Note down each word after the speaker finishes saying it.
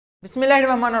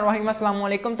बिस्मिल्लाहिर्रहमानिर्रहीम अस्सलाम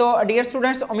वालेकुम। तो डियर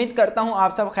स्टूडेंट्स, उम्मीद करता हूँ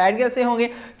आप सब खैरियत से होंगे।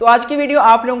 तो आज की वीडियो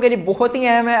आप लोगों के लिए बहुत ही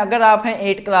अहम है। अगर आप हैं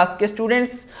 8 क्लास के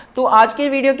स्टूडेंट्स, तो आज की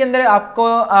वीडियो के अंदर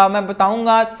आपको मैं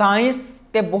बताऊंगा साइंस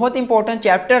के बहुत इंपॉर्टेंट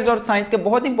चैप्टर्स और साइंस के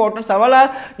बहुत इंपॉर्टेंट सवाल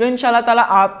जो इंशाल्लाह ताला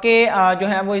आपके जो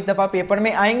है वो इस दफ़ा पेपर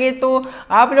में आएंगे। तो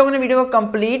आप लोगों ने वीडियो को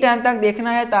कंप्लीट एंड तक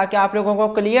देखना है ताकि आप लोगों को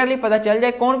क्लियरली पता चल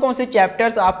जाए कौन कौन से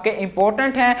चैप्टर्स आपके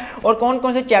इंपॉर्टेंट हैं और कौन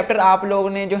कौन से चैप्टर आप लोगों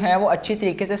ने जो है वो अच्छी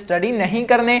तरीके से स्टडी नहीं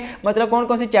करने, मतलब कौन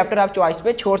कौन से चैप्टर आप चॉइस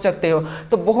पे छोड़ सकते हो।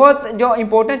 तो बहुत जो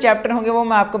इंपॉर्टेंट चैप्टर होंगे वो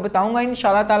मैं आपको बताऊंगा,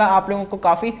 इंशाल्लाह ताला आप लोगों को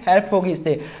काफ़ी हेल्प होगी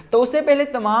इससे। तो उससे पहले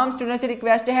तमाम स्टूडेंट्स से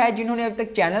रिक्वेस्ट है जिन्होंने अभी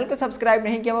तक चैनल को सब्सक्राइब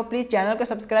नहीं किया वो प्लीज़ चैनल को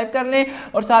सब्सक्राइब कर लें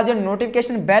और साथ जो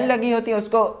नोटिफिकेशन बेल लगी होती है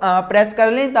उसको प्रेस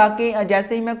कर लें ताकि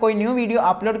जैसे ही मैं कोई न्यू वीडियो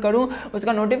अपलोड करूं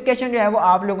उसका नोटिफिकेशन जो है वो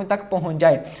आप लोगों तक पहुंच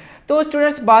जाए। तो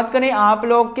स्टूडेंट्स, बात करें आप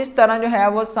लोग किस तरह जो है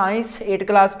वो साइंस 8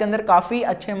 क्लास के अंदर काफ़ी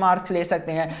अच्छे मार्क्स ले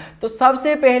सकते हैं। तो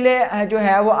सबसे पहले जो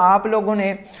है वो आप लोगों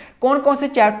ने कौन कौन से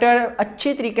चैप्टर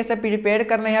अच्छी तरीके से प्रिपेयर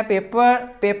करने हैं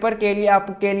पेपर के लिए,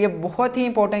 आपके लिए बहुत ही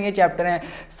इंपॉर्टेंट ये चैप्टर हैं।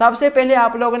 सबसे पहले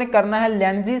आप लोगों ने करना है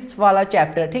लेंसेज वाला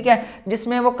चैप्टर, ठीक है,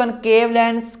 जिसमें वो कनकेव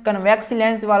लेंस कन्वेक्स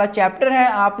लेंस वाला चैप्टर है।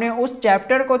 आपने उस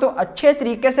चैप्टर को तो अच्छे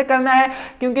तरीके से करना है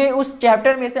क्योंकि उस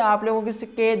चैप्टर में से आप लोगों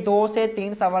के 2 से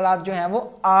 3 सवाल जो हैं वो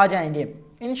आ जाएंगे,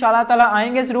 इंशाल्लाह ताला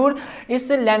आएंगे ज़रूर।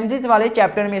 इस लेंसेज वाले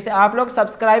चैप्टर में से आप लोग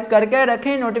सब्सक्राइब करके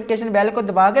रखें, नोटिफिकेशन बेल को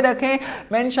दबा के रखें।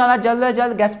 मैं इंशाल्लाह जल्द से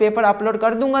जल्द गेस्ट पेपर अपलोड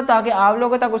कर दूंगा ताकि आप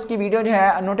लोगों तक उसकी वीडियो जो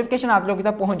है नोटिफिकेशन आप लोगों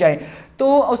तक पहुंच जाए।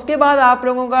 तो उसके बाद आप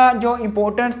लोगों का जो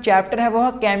इंपॉर्टेंट चैप्टर है वो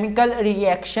है केमिकल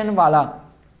रिएक्शन वाला,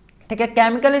 ठीक है।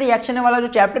 केमिकल रिएक्शन वाला जो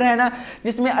चैप्टर है ना,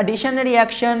 जिसमें एडिशन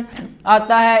रिएक्शन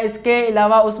आता है, इसके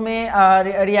अलावा उसमें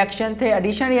रिएक्शन थे,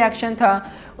 एडिशन रिएक्शन था,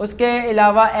 उसके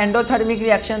अलावा एंडोथर्मिक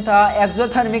रिएक्शन था,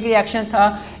 एक्सोथर्मिक रिएक्शन था,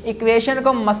 इक्वेशन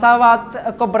को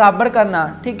मसावात को बराबर करना,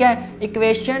 ठीक है,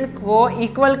 इक्वेशन को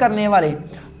इक्वल करने वाले।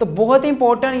 तो बहुत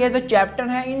इंपॉर्टेंट ये तो चैप्टर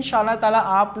है। इंशाल्लाह ताला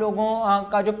आप लोगों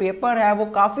का जो पेपर है वो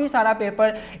काफ़ी सारा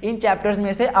पेपर इन चैप्टर्स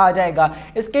में से आ जाएगा।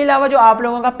 इसके अलावा जो आप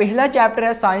लोगों का पहला चैप्टर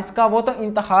है साइंस का वो तो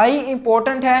इंतहाई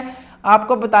इंपॉर्टेंट है।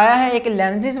 आपको बताया है एक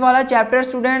लेंसेज वाला चैप्टर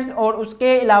स्टूडेंट्स, और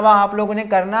उसके अलावा आप लोगों ने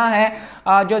करना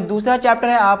है जो दूसरा चैप्टर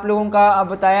है आप लोगों का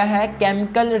बताया है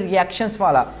केमिकल रिएक्शंस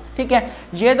वाला, ठीक है।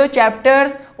 ये 2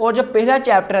 चैप्टर्स और जो पहला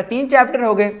चैप्टर है 3 चैप्टर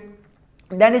हो गए।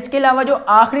 देन इसके अलावा जो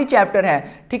आखिरी चैप्टर है,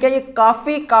 ठीक है, ये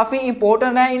काफ़ी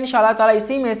इंपॉर्टेंट है। इंशाल्लाह ताला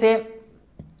इसी में से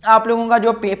आप लोगों का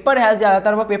जो पेपर है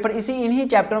ज़्यादातर वो पेपर इन्हीं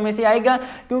चैप्टरों में से आएगा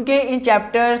क्योंकि इन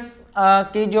चैप्टर्स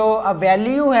की जो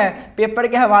वैल्यू है पेपर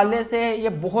के हवाले से ये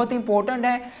बहुत इंपॉर्टेंट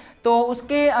है। तो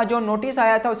उसके जो नोटिस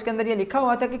आया था उसके अंदर ये लिखा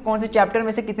हुआ था कि कौन से चैप्टर में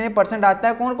से कितने % आता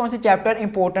है, कौन कौन से चैप्टर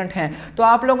इंपॉर्टेंट हैं। तो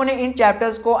आप लोगों ने इन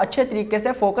चैप्टर्स को अच्छे तरीके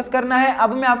से फोकस करना है।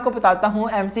 अब मैं आपको बताता हूँ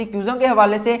MCQज़ों के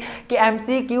हवाले से कि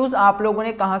MCQज़ आप लोगों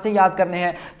ने कहाँ से याद करने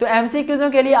हैं। तो MCQज़ों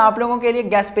के लिए आप लोगों के लिए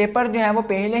गेस्ट पेपर जो है वो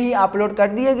पहले ही अपलोड कर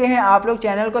दिए गए हैं। आप लोग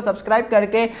चैनल को सब्सक्राइब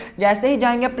करके जैसे ही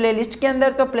जाएंगे प्ले लिस्ट के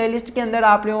अंदर, तो प्ले लिस्ट के अंदर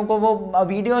आप लोगों को वो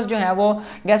वीडियोज़ जो हैं वो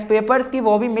गेस्ट पेपर्स की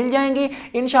वो भी मिल जाएंगी।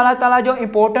 इंशाल्लाह ताला जो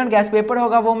इंपॉर्टेंट गेस्ट पेपर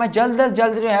होगा वो मैं जल्द से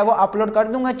जल्द जो है वो अपलोड कर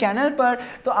दूंगा चैनल पर।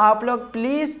 तो आप लोग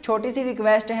प्लीज़, छोटी सी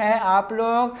रिक्वेस्ट है, आप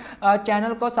लोग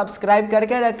चैनल को सब्सक्राइब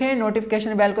करके रखें,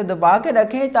 नोटिफिकेशन बेल को दबा के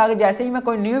रखें ताकि जैसे ही मैं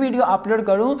कोई न्यू वीडियो अपलोड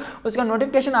करूं उसका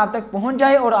नोटिफिकेशन आप तक पहुंच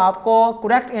जाए और आपको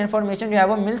करेक्ट इन्फॉर्मेशन जो है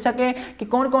वो मिल सके कि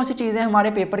कौन कौन सी चीज़ें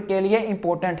हमारे पेपर के लिए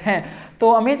इंपॉर्टेंट हैं।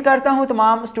 तो उम्मीद करता हूँ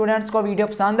तमाम स्टूडेंट्स को वीडियो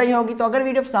पसंद आई होगी। तो अगर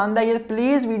वीडियो पसंद आई है तो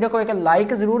प्लीज़ वीडियो को एक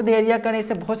लाइक ज़रूर दे दिया करें,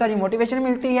 इससे बहुत सारी मोटिवेशन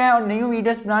मिलती है और न्यू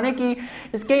वीडियोज़ बनाने की।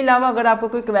 इसके अलावा अगर आपको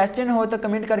कोई क्वेश्चन हो तो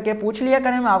कमेंट करके पूछ लिया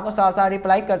करें, मैं आपको साथ साथ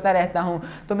रिप्लाई करता रहता हूं।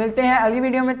 तो मिलते हैं अगली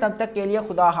वीडियो में, तब तक के लिए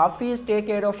खुदा हाफिज़, take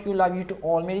care of you, love you to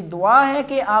all. मेरी दुआ है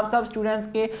कि आप सब स्टूडेंट्स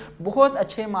के बहुत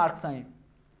अच्छे मार्क्स आएँ।